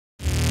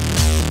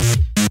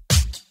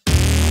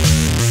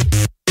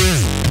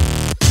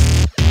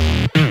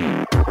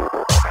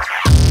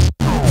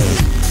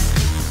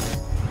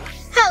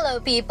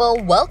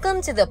people, welcome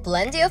to the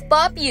Plenty of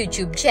Pop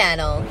YouTube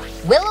channel.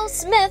 Willow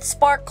Smith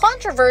sparked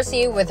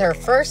controversy with her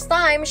first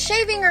time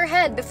shaving her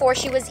head before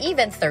she was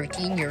even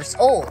 13 years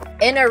old.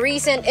 In a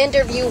recent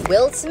interview,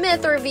 Will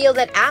Smith revealed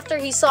that after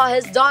he saw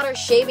his daughter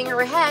shaving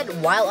her head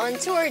while on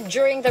tour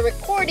during the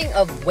recording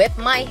of Whip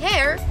My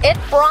Hair, it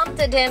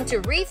prompted him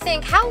to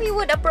rethink how he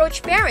would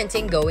approach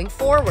parenting going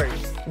forward.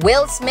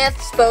 Will Smith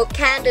spoke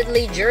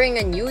candidly during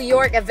a New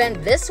York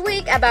event this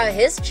week about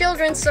his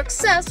children's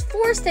success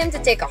forced him to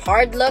take a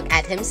hard look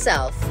at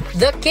himself.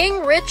 The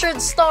King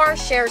Richard star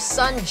shares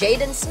son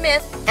Jaden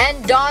Smith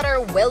and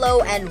daughter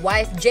Willow and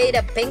wife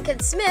Jada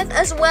Pinkett Smith,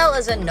 as well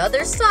as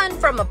another son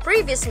from a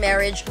previous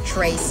marriage,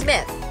 Trey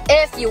Smith.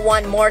 If you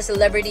want more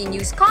celebrity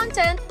news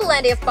content,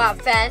 Plenty of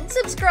Pop fans,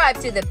 subscribe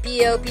to the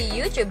POP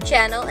YouTube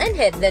channel and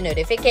hit the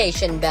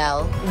notification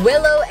bell.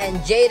 Willow and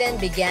Jaden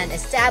began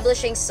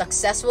establishing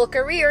successful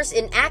careers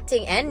in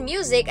acting and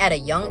music at a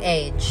young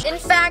age. In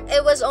fact,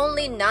 it was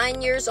only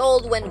 9 years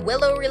old when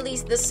Willow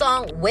released the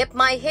song Whip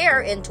My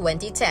Hair in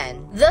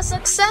 2010. The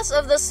success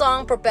of the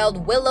song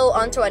propelled Willow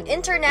onto an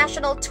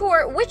international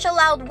tour, which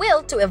allowed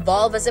Will to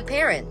evolve as a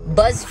parent.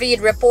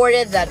 BuzzFeed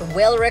reported that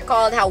Will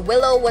recalled how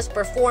Willow was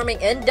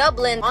performing in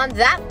Dublin on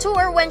that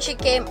tour when she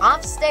came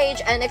off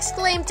stage and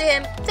exclaimed to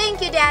him,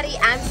 "Thank you, Daddy,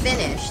 I'm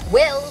finished."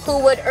 Will, who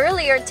would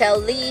earlier tell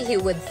Lee he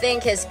would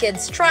think his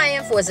kid's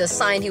triumph was a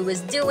sign he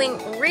was doing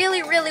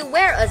really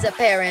well as a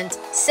parent,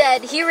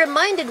 said he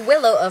reminded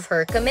Willow of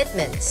her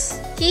commitments.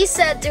 He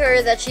said to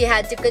her that she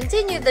had to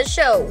continue the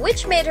show,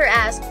 which made her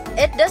ask,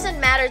 "It doesn't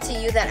matter to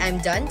you that I'm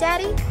done,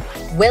 Daddy?"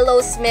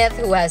 Willow Smith,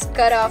 who has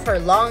cut off her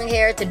long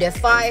hair to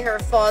defy her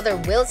father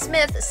Will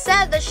Smith,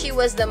 said that she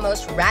was the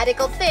most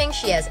radical thing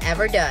she has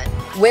ever done.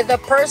 With a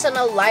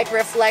personal light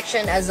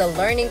reflection as a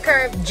learning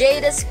curve,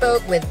 Jada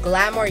spoke with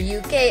Glamour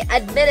UK,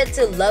 admitted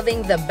to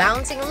loving the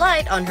bouncing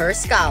light on her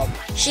scalp.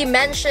 She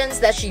mentions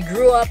that she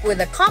grew up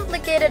with a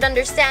complicated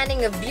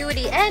understanding of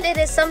beauty and it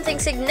is something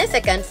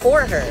significant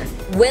for her.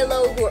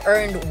 Willow, who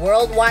earned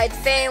worldwide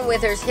fame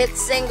with her hit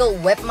single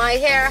Whip My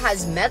Hair,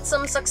 has met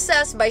some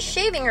success by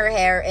shaving her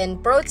hair in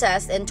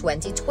protest in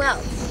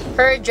 2012.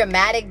 Her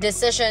dramatic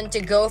decision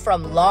to go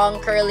from long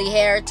curly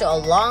hair to a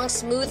long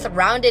smooth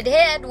rounded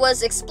head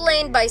was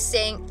explained by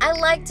saying, "I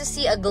like to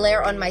see a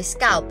glare on my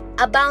scalp,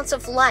 a bounce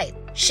of light.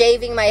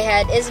 Shaving my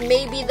head is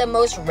maybe the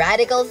most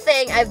radical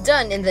thing I've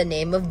done in the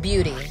name of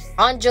beauty."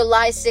 On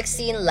July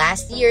 16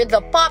 last year, the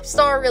pop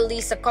star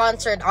released a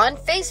concert on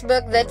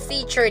Facebook that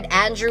featured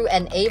Andrew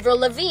and Avril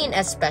Lavigne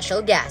as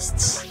special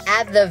guests.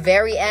 At the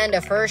very end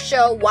of her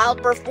show, while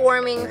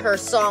performing her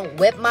song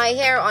Whip My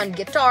Hair on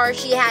guitar,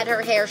 she had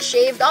her hair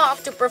shaved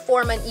off to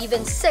perform an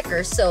even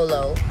sicker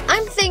solo.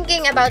 "I'm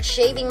thinking about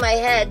shaving my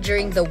head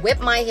during the Whip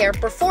My Hair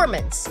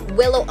performance,"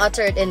 Willow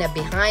uttered in a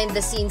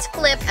behind-the-scenes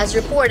clip as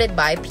reported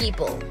by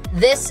People.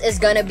 "This is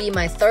gonna be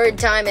my third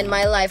time in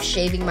my life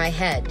shaving my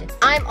head.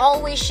 I'm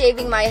always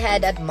shaving my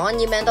head at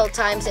monumental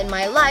times in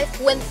my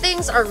life when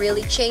things are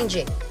really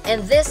changing,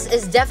 and this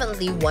is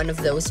definitely one of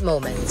those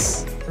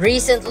moments."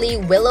 Recently,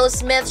 Willow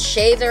Smith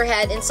shaved her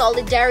head in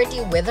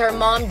solidarity with her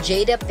mom,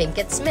 Jada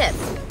Pinkett Smith.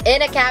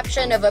 In a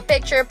caption of a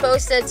picture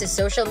posted to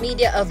social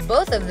media of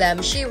both of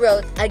them, she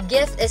wrote, "A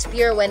gift is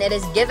pure when it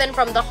is given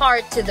from the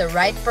heart to the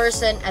right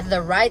person at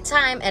the right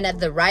time and at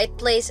the right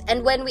place,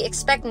 and when we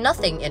expect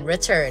nothing in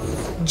return."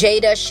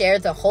 Jada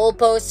shared the whole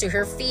post to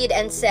her feed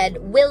and said,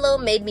 "Willow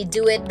made me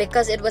do it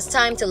because it was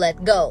time to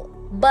let go.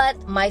 But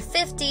my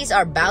 50s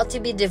are about to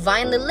be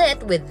divinely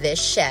lit with this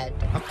shed."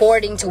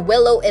 According to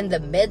Willow in the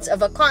midst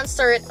of a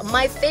concert,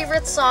 "My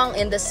favorite song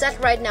in the set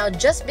right now,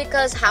 just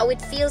because how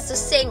it feels to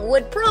sing,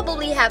 would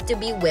probably have to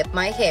be Whip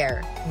My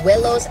Hair."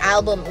 Willow's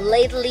album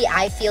Lately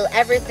I Feel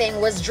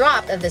Everything was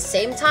dropped at the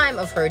same time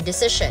of her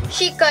decision.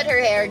 She cut her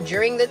hair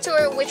during the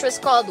tour, which was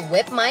called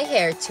Whip My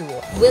Hair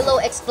Tour. Willow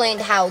explained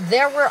how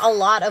there were a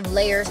lot of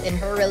layers in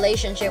her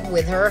relationship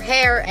with her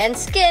hair and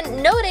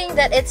skin, noting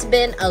that it's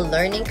been a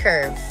learning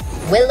curve.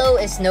 Willow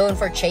is known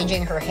for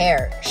changing her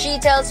hair. She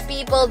tells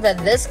People that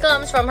this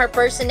comes from her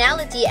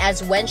personality,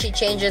 as when she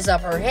changes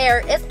up her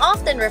hair, it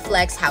often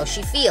reflects how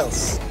she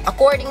feels.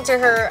 According to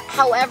her,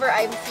 "However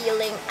I'm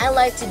feeling, I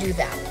like to do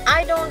that.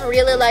 I don't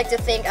really like to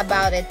think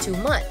about it too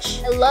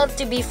much. I love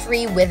to be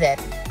free with it.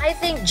 I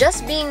think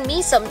just being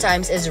me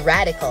sometimes is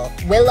radical."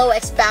 Willow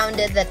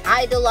expounded that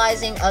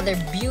idolizing other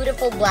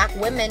beautiful black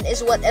women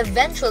is what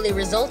eventually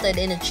resulted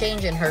in a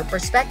change in her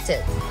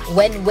perspective.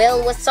 When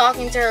Will was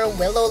talking to her,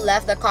 Willow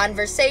left the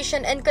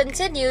conversation and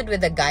continued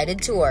with the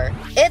guided tour.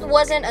 It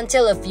wasn't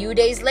until a few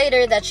days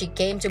later that she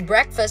came to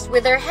breakfast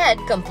with her head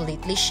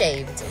completely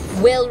shaved.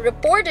 Will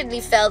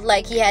reportedly felt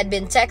like he had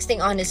been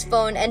texting on his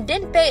phone and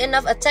didn't pay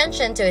enough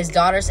attention to his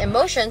daughter's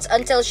emotions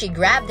until she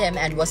grabbed him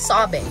and was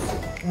sobbing.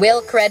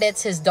 Will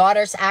credits his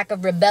daughter's act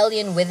of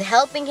rebellion with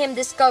helping him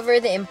discover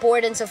the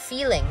importance of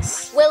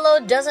feelings. Willow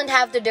doesn't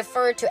have to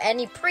defer to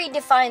any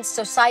predefined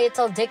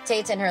societal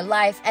dictates in her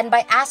life, and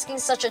by asking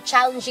such a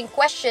challenging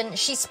question,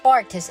 she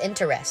sparked his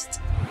interest.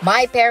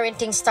 My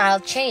parenting style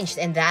changed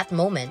in that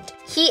moment.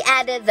 He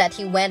added that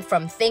he went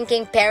from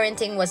thinking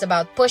parenting was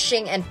about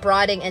pushing and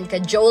prodding and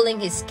cajoling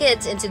his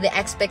kids into the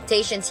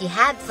expectations he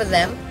had for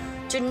them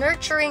to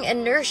nurturing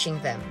and nourishing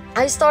them.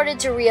 I started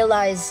to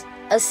realize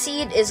a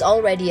seed is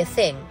already a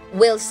thing,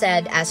 Will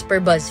said as per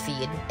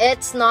BuzzFeed.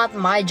 It's not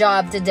my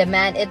job to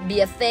demand it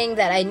be a thing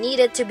that I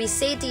needed to be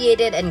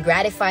satiated and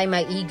gratify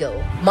my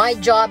ego. My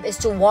job is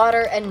to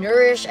water and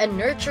nourish and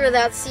nurture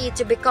that seed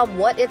to become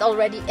what it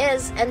already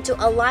is and to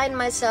align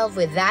myself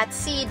with that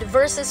seed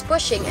versus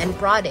pushing and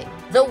prodding.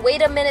 The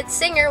Wait a Minute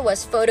singer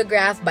was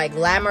photographed by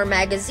Glamour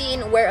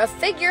magazine where a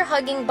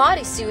figure-hugging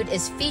bodysuit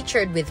is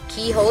featured with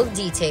keyhole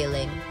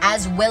detailing.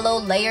 As Willow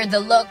layered the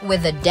look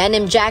with a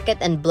denim jacket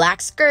and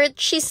black skirt,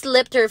 she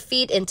slipped her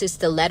feet into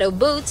stiletto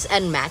boots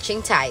and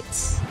matching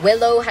tights.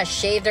 Willow has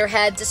shaved her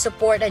head to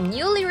support a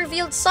newly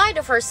revealed side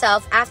of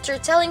herself after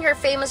telling her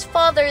famous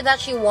father that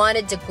she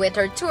wanted to quit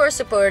her tour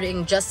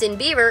supporting Justin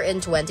Bieber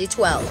in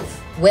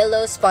 2012.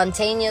 Willow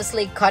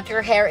spontaneously cut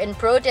her hair in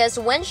protest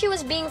when she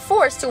was being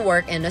forced to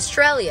work in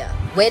Australia.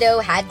 Widow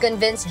had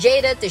convinced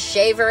Jada to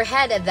shave her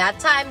head at that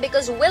time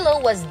because Willow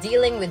was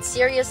dealing with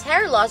serious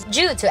hair loss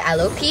due to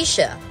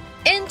alopecia.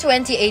 In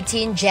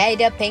 2018,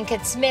 Jada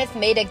Pinkett Smith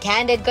made a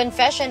candid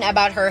confession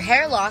about her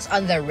hair loss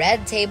on the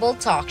Red Table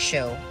talk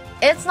show.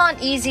 It's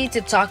not easy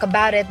to talk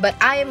about it, but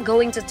I am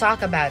going to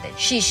talk about it,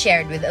 she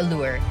shared with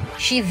Allure.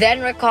 She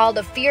then recalled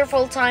a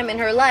fearful time in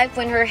her life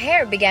when her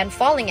hair began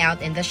falling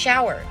out in the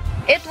shower.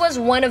 It was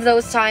one of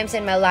those times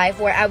in my life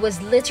where I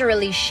was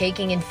literally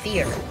shaking in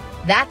fear.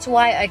 That's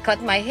why I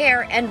cut my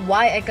hair and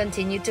why I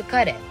continue to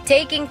cut it.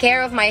 Taking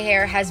care of my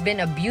hair has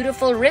been a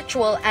beautiful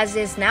ritual, as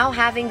is now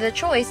having the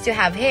choice to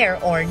have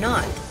hair or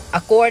not.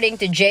 According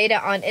to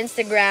Jada on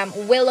Instagram,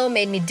 Willow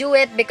made me do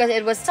it because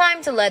it was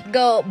time to let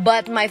go,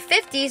 but my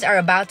 50s are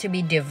about to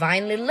be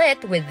divinely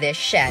lit with this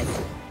shed.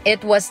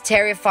 It was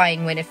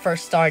terrifying when it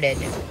first started.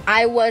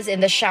 I was in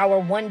the shower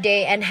one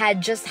day and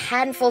had just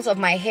handfuls of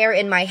my hair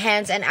in my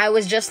hands and I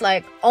was just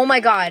like, oh my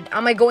god,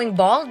 am I going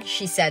bald?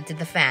 She said to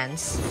the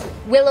fans.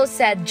 Willow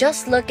said,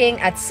 just looking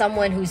at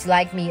someone who's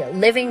like me,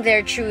 living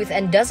their truth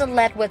and doesn't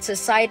let what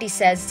society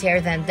says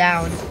tear them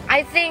down.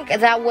 I think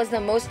that was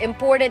the most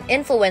important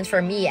influence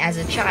for me as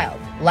a child.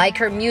 Like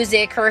her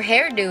music, her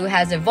hairdo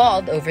has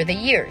evolved over the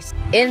years.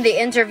 In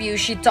the interview,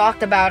 she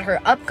talked about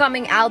her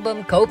upcoming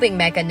album Coping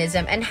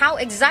Mechanism and how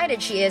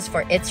excited she is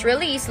for its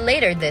release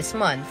later this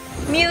month.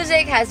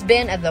 Music has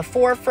been at the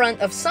forefront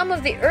of some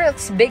of the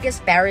Earth's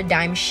biggest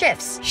paradigm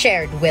shifts,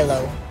 shared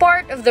Willow.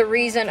 Part of the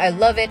reason I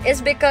love it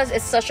is because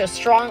it's such a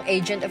strong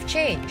agent of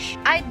change.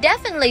 I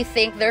definitely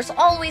think there's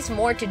always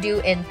more to do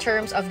in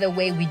terms of the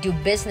way we do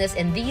business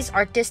in these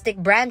artistic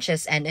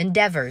branches and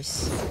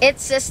endeavors.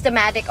 It's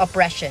systematic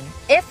oppression.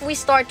 If we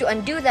start to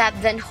undo that,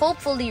 then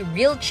hopefully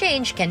real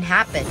change can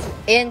happen.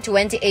 In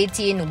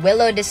 2018,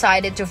 Willow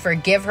decided to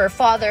forgive her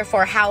father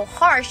for how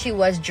harsh he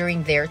was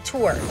during their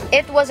tour.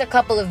 It was a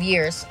couple of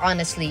years,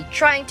 honestly,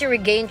 trying to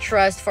regain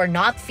trust for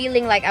not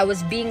feeling like I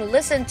was being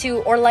listened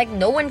to or like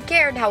no one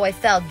cared how I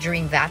felt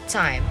during that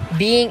time.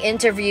 Being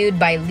interviewed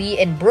by Lee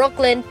in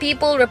Brooklyn,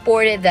 people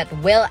reported that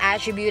Will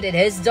attributed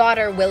his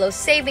daughter Willow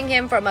saving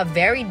him from a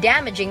very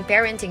damaging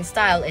parenting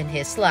style in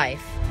his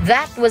life.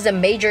 That was a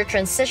major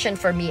transition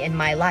for me in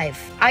my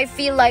life. I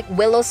feel like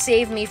Willow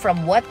saved me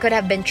from what could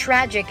have been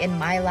tragic in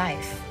my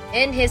life.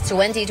 In his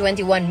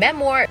 2021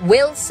 memoir,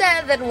 Will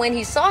said that when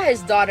he saw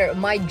his daughter,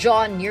 my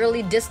jaw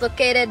nearly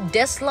dislocated,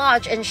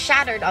 dislodged, and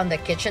shattered on the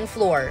kitchen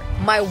floor.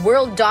 My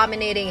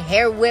world-dominating,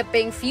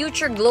 hair-whipping,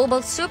 future global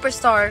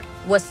superstar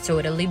was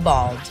totally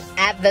bald.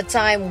 At the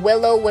time,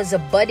 Willow was a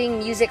budding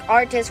music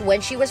artist when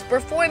she was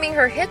performing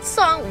her hit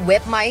song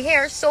Whip My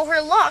Hair, so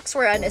her locks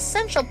were an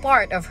essential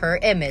part of her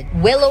image.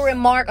 Willow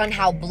remarked on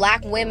how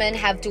black women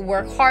have to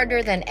work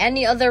harder than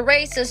any other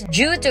races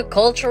due to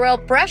cultural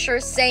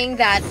pressures, saying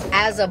that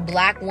as a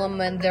black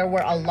woman, there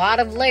were a lot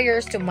of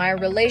layers to my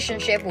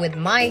relationship with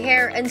my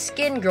hair and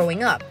skin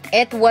growing up.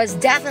 It was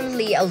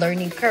definitely a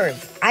learning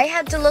curve. I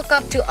had to look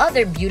up to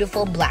other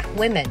beautiful black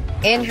women.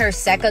 In her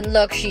second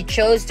look, she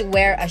chose to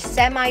wear a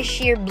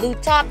semi-sheer blue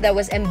top that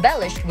was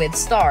embellished with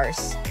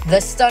stars. The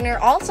stunner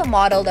also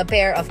modeled a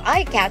pair of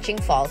eye-catching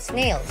false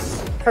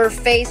nails. Her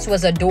face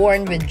was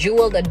adorned with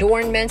jeweled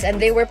adornments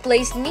and they were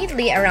placed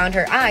neatly around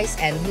her eyes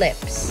and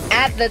lips.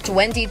 At the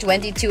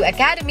 2022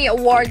 Academy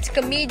Awards,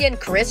 comedian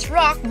Chris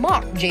Rock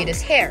mocked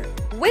Jada's hair.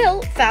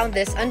 Will found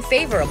this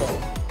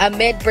unfavorable.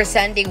 Amid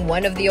presenting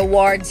one of the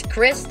awards,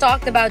 Chris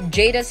talked about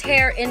Jada's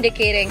hair,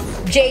 indicating,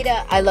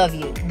 "Jada, I love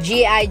you.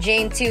 G.I.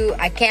 Jane 2,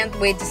 I can't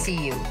wait to see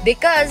you."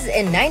 Because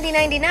in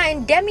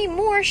 1999, Demi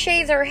Moore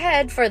shaved her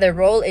head for the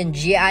role in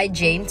G.I.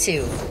 Jane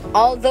 2.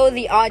 Although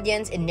the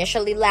audience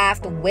initially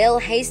laughed, Will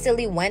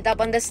hastily went up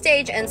on the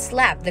stage and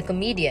slapped the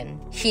comedian.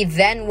 He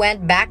then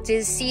went back to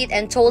his seat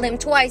and told him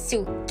twice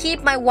to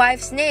keep my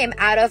wife's name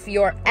out of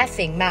your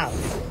effing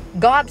mouth.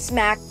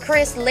 Gobsmacked,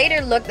 Chris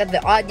later looked at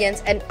the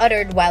audience and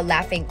uttered while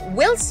laughing,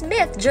 "Will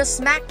Smith just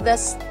smacked the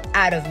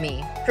out of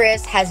me.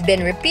 Chris has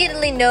been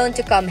repeatedly known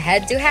to come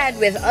head-to-head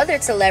with other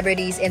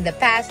celebrities in the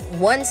past,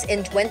 once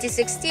in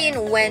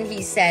 2016 when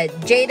he said,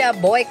 "Jada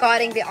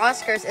boycotting the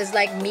Oscars is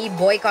like me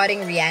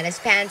boycotting Rihanna's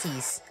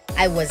panties.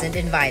 I wasn't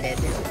invited."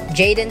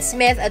 Jaden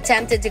Smith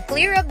attempted to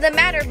clear up the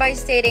matter by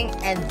stating,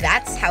 "And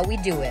that's how we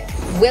do it."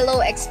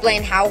 Willow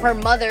explained how her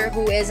mother,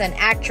 who is an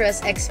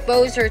actress,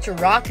 exposed her to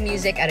rock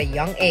music at a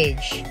young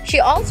age. She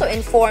also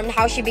informed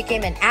how she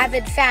became an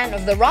avid fan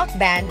of the rock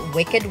band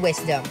Wicked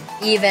Wisdom.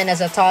 Even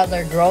as a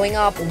toddler growing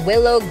up,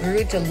 Willow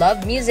grew to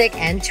love music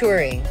and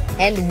touring.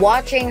 "And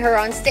watching her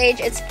on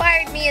stage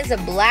inspired me as a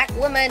black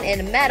woman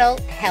in metal,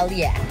 hell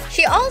yeah."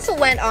 She also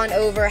went on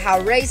over how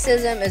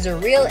racism is a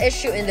real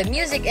issue in the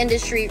music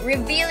industry,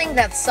 revealing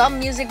that some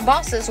music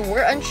bosses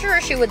were unsure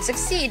she would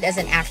succeed as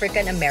an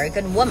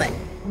African-American woman.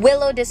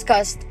 Willow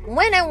discussed,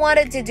 "When I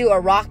wanted to do a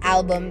rock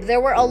album, there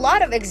were a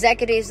lot of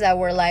executives that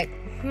were like,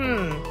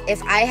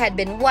 if I had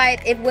been white,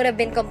 it would have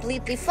been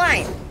completely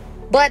fine.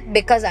 But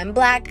because I'm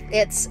black,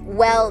 it's,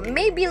 well,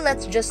 maybe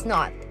let's just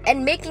not,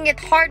 and making it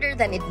harder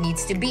than it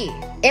needs to be.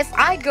 If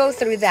I go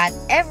through that,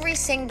 every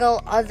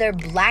single other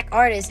black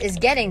artist is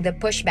getting the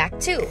pushback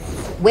too."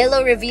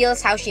 Willow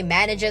reveals how she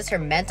manages her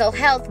mental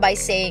health by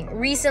saying,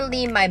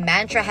 "Recently, my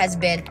mantra has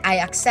been, I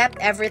accept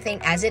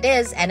everything as it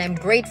is and I'm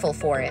grateful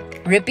for it.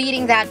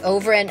 Repeating that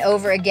over and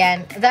over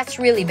again, that's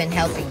really been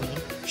helping me."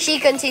 She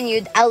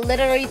continued, "I'll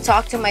literally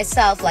talk to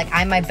myself like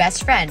I'm my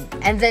best friend,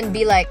 and then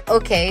be like,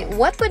 okay,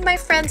 what would my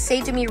friend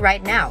say to me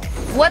right now?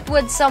 What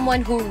would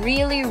someone who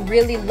really,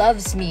 really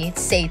loves me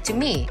say to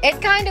me?"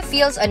 It kind of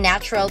feels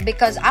unnatural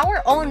because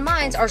our own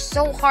minds are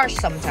so harsh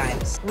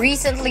sometimes.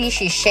 Recently,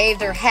 she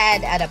shaved her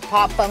head at a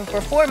pop-punk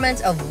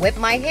performance of Whip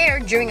My Hair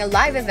during a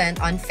live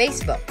event on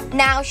Facebook.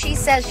 Now, she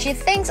says she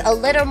thinks a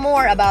little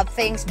more about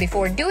things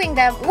before doing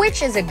them,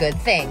 which is a good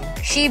thing.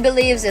 She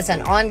believes it's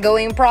an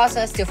ongoing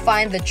process to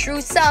find the true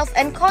self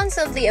and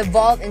constantly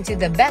evolve into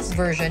the best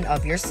version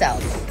of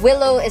yourself.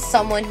 Willow is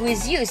someone who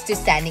is used to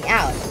standing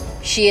out.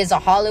 She is a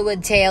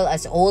Hollywood tale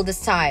as old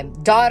as time,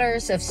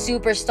 daughters of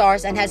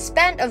superstars, and has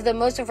spent of the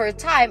most of her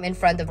time in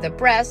front of the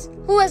press,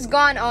 who has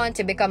gone on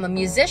to become a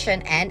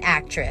musician and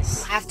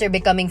actress. After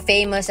becoming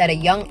famous at a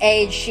young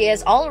age, she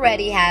has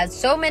already had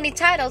so many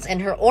titles in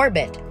her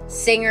orbit: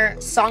 singer,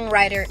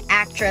 songwriter,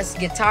 actress,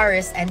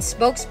 guitarist, and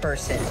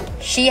spokesperson.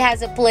 She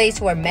has a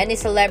place where many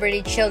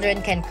celebrity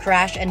children can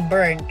crash and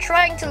burn,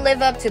 trying to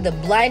live up to the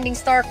blinding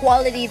star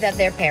quality that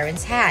their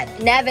parents had.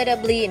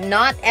 Inevitably,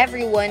 not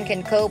everyone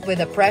can cope with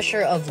the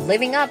pressure of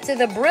living up to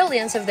the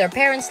brilliance of their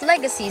parents'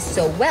 legacy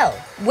so well.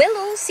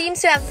 Willow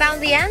seems to have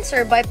found the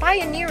answer by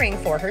pioneering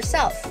for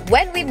herself.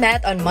 When we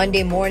met on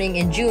Monday morning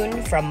in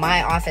June from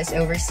my office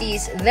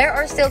overseas, there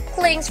are still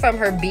clings from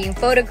her being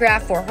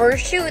photographed for her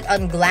shoot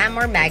on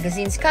Glamour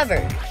magazine's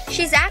cover.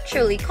 She's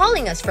actually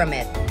calling us from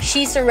it.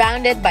 She's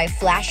surrounded by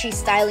flashy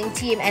styling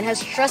team and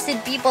has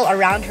trusted people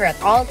around her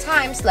at all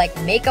times like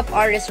makeup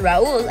artist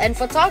Raul and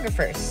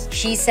photographers.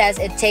 She says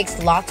it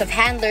takes lots of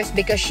handlers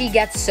because she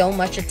gets so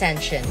much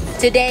attention.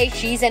 Today,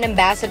 she's an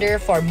ambassador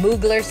for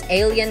Mugler's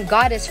Alien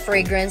Goddess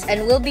fragrance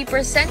and will be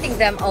presenting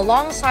them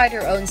alongside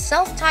her own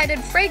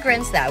self-titled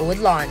fragrance that would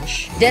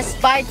launch.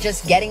 Despite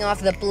just getting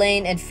off the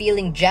plane and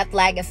feeling jet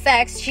lag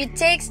effects, she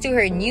takes to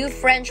her new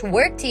French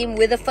work team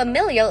with a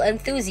familial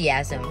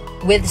enthusiasm.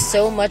 With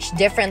so much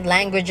different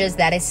languages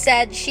that is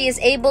said, she is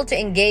able to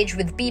engage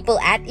with people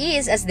at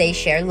ease as they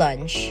share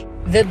lunch.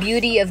 The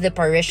beauty of the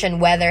Parisian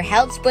weather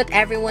helps put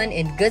everyone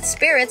in good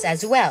spirits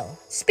as well.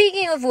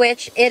 Speaking of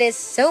which, it is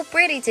so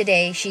pretty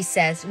today, she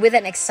says with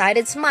an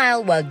excited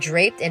smile while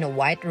draped in a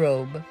white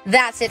robe.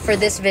 That's it for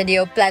this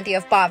video, Plenty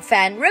of Pop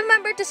fan.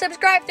 Remember to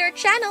subscribe to our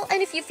channel,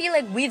 and if you feel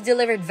like we've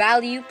delivered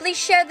value, please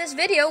share this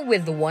video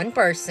with one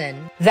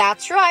person.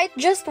 That's right,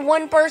 just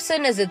one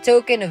person as a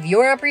token of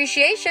your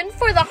appreciation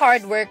for the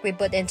hard work we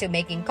put into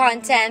making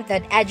content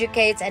that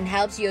educates and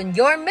helps you in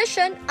your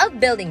mission of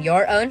building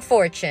your own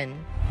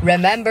fortune.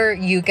 Remember,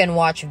 you can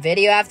watch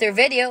video after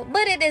video,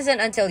 but it isn't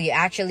until you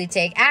actually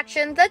take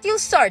action that you'll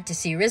start to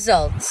see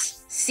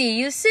results. See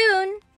you soon!